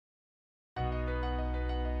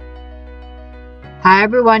Hi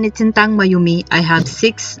everyone, it's Sintang Mayumi. I have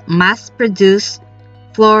 6 mass-produced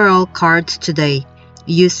floral cards today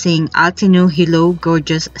using Altenew Hello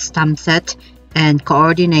Gorgeous stamp set and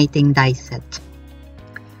coordinating die set.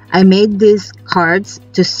 I made these cards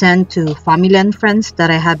to send to family and friends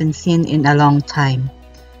that I haven't seen in a long time.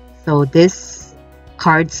 So these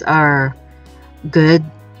cards are good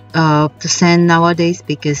to send nowadays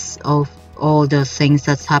because of all the things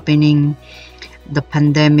that's happening, the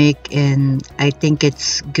pandemic, and I think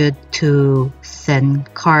it's good to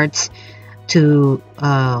send cards to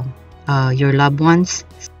your loved ones.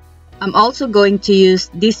 I'm also going to use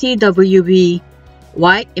DCWV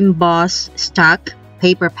white embossed stack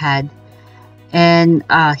paper pad, and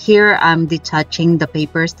here I'm detaching the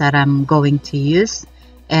papers that I'm going to use.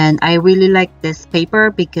 And I really like this paper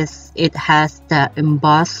because it has the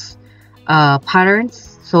embossed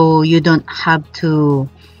patterns, so you don't have to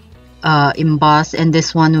emboss, and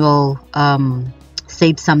this one will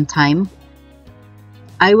save some time.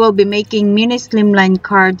 I will be making mini slimline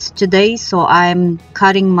cards today, so I'm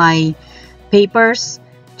cutting my papers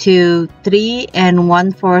to 3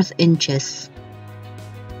 1/4 inches.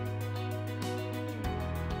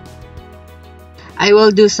 I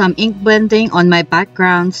will do some ink blending on my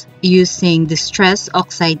backgrounds using distressed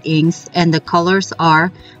oxide inks, and the colors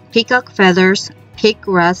are Peacock Feathers, Pink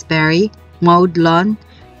Raspberry, Mowed Lawn,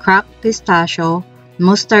 Cracked Pistachio,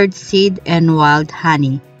 Mustard Seed, and Wild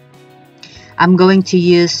Honey. I'm going to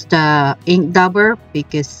use the ink dabber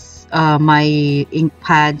because my ink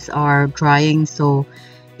pads are drying, so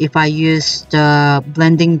if I use the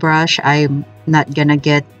blending brush, I'm not gonna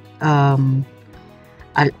get a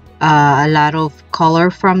lot of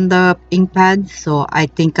color from the ink pad, so I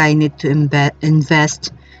think I need to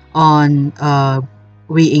invest on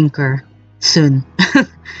re-inker soon.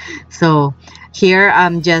 So here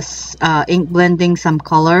I'm just ink blending some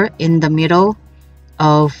color in the middle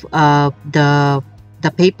of the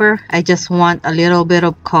paper. I just want a little bit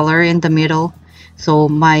of color in the middle so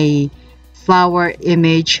my flower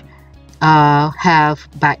image have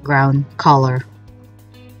background color.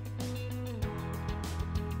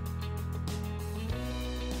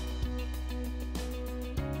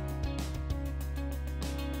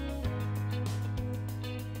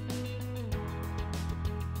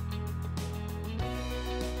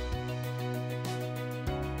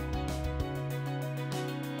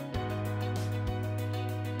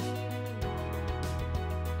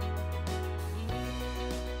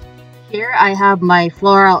 Here I have my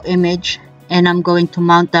floral image, and I'm going to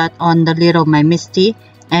mount that on the lid of my Misti,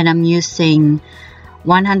 and I'm using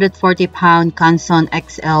 140-pound Canson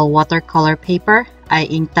XL watercolor paper. I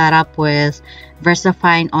inked that up with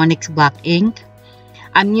Versafine Onyx black ink.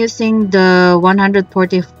 I'm using the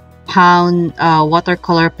 140-pound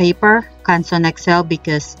watercolor paper Canson XL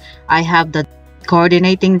because I have the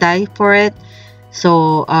coordinating die for it,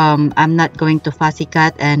 so I'm not going to fussy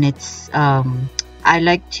cut, and it's I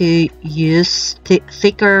like to use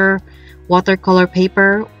thicker watercolor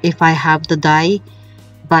paper if I have the die,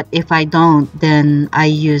 but if I don't, then I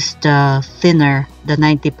use the thinner, the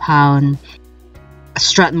 90-pound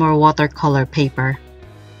Strathmore watercolor paper,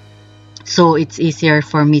 so it's easier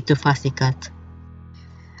for me to fussy cut.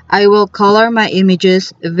 I will color my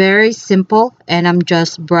images very simple, and I'm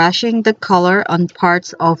just brushing the color on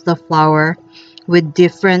parts of the flower with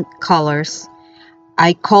different colors.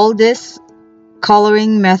 I call this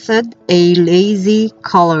coloring method a lazy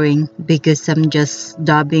coloring because I'm just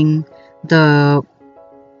dabbing the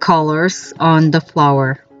colors on the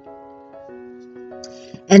flower.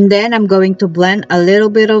 And then I'm going to blend a little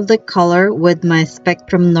bit of the color with my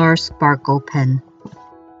Spectrum Noir sparkle pen.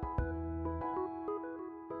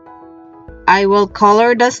 I will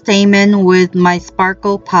color the stamen with my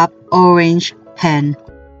Sparkle Pop orange pen.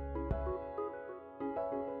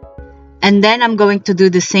 And then I'm going to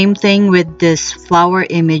do the same thing with this flower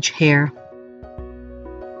image here.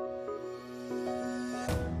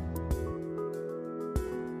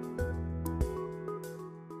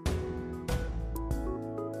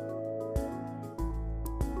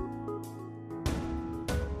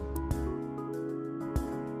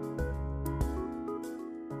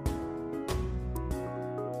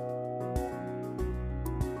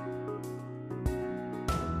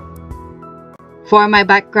 For my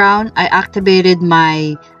background, I activated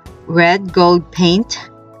my red gold paint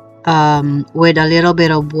with a little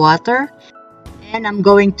bit of water, and I'm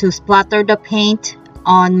going to splatter the paint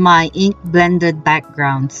on my ink blended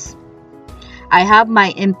backgrounds. I have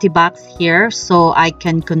my empty box here so I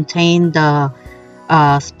can contain the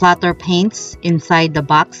splatter paints inside the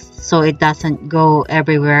box so it doesn't go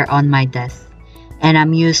everywhere on my desk. And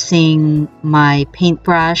I'm using my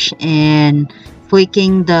paintbrush and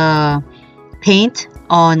flicking the paint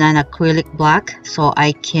on an acrylic black so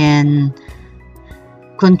I can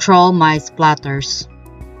control my splatters.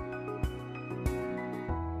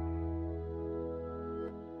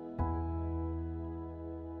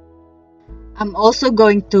 I'm also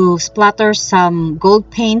going to splatter some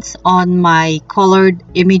gold paints on my colored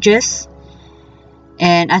images.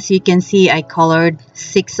 And as you can see, I colored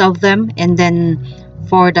 6 of them. And then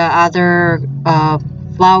for the other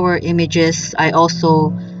flower images, I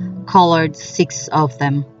also colored 6 of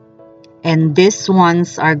them. And these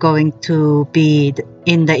ones are going to be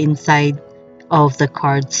in the inside of the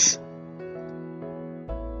cards.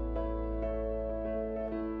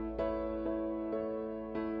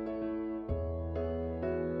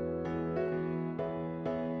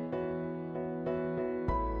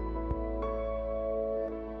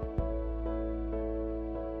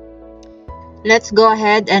 Let's go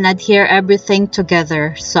ahead and adhere everything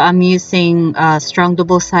together. So I'm using strong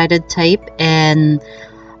double-sided tape and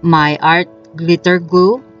my art glitter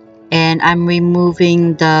glue, and I'm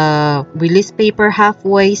removing the release paper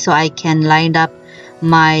halfway so I can line up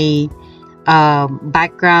my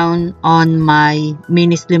background on my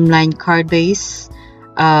mini slimline card base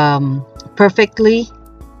perfectly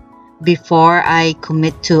before I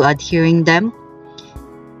commit to adhering them.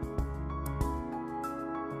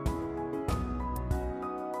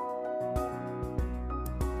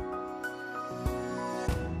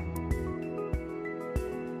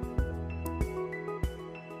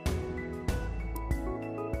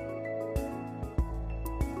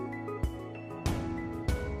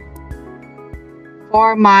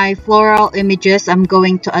 For my floral images, I'm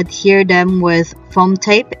going to adhere them with foam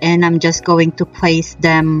tape, and I'm just going to place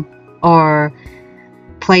them or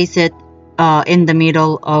place it in the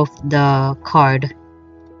middle of the card.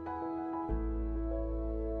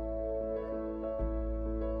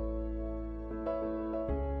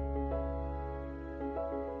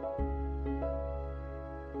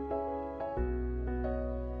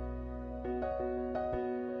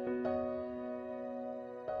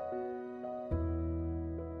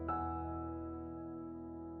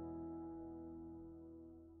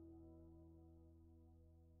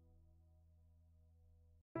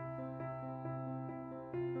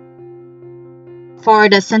 For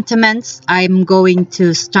the sentiments, I'm going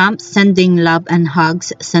to stamp Sending Love and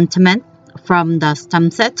Hugs sentiment from the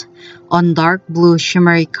stamp set on dark blue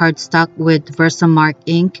shimmery cardstock with Versamark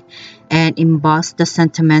ink and emboss the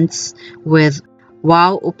sentiments with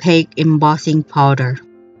Wow Opaque embossing powder.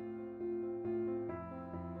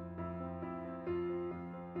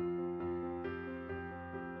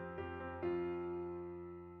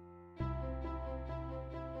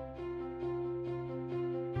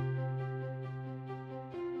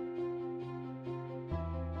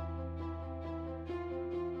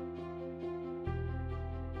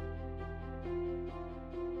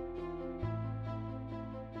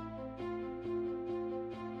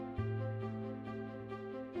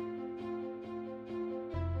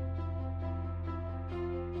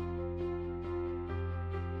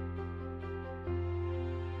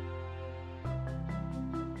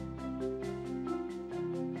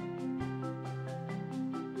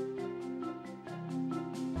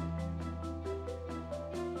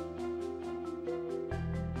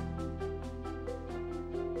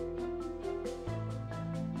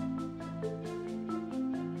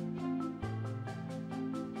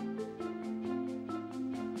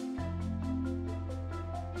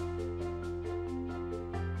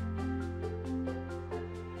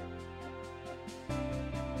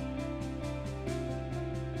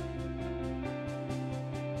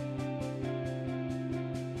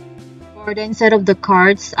 For the inside of the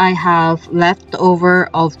cards, I have leftover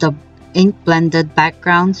of the ink blended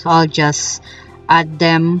background, so I'll just add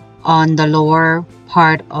them on the lower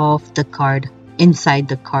part of the card, inside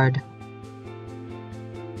the card.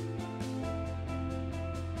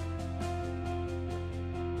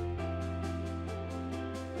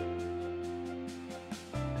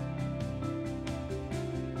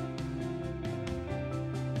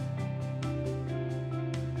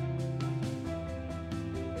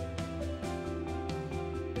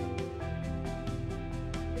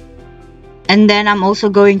 And then I'm also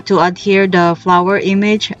going to adhere the flower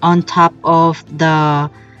image on top of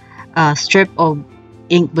the strip of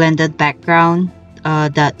ink blended background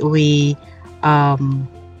that we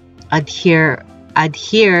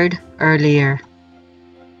adhered earlier.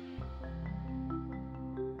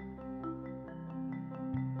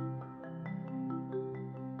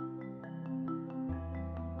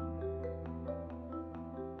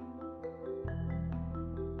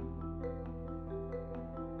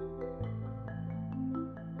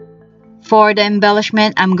 For the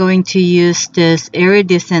embellishment, I'm going to use this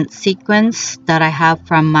iridescent sequins that I have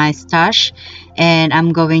from my stash, and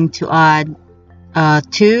I'm going to add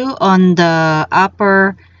 2 on the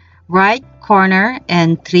upper right corner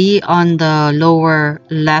and 3 on the lower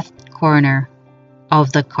left corner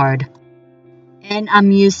of the card. And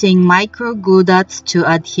I'm using micro glue dots to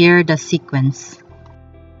adhere the sequins.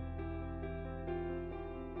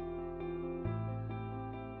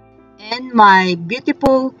 And my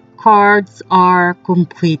beautiful cards are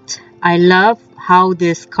complete. I love how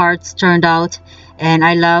these cards turned out, and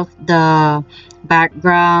I love the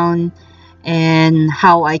background and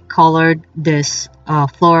how I colored this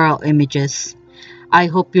floral images. I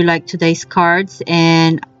hope you like today's cards,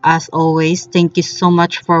 and as always, thank you so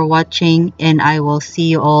much for watching, and I will see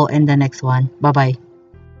you all in the next one. Bye bye.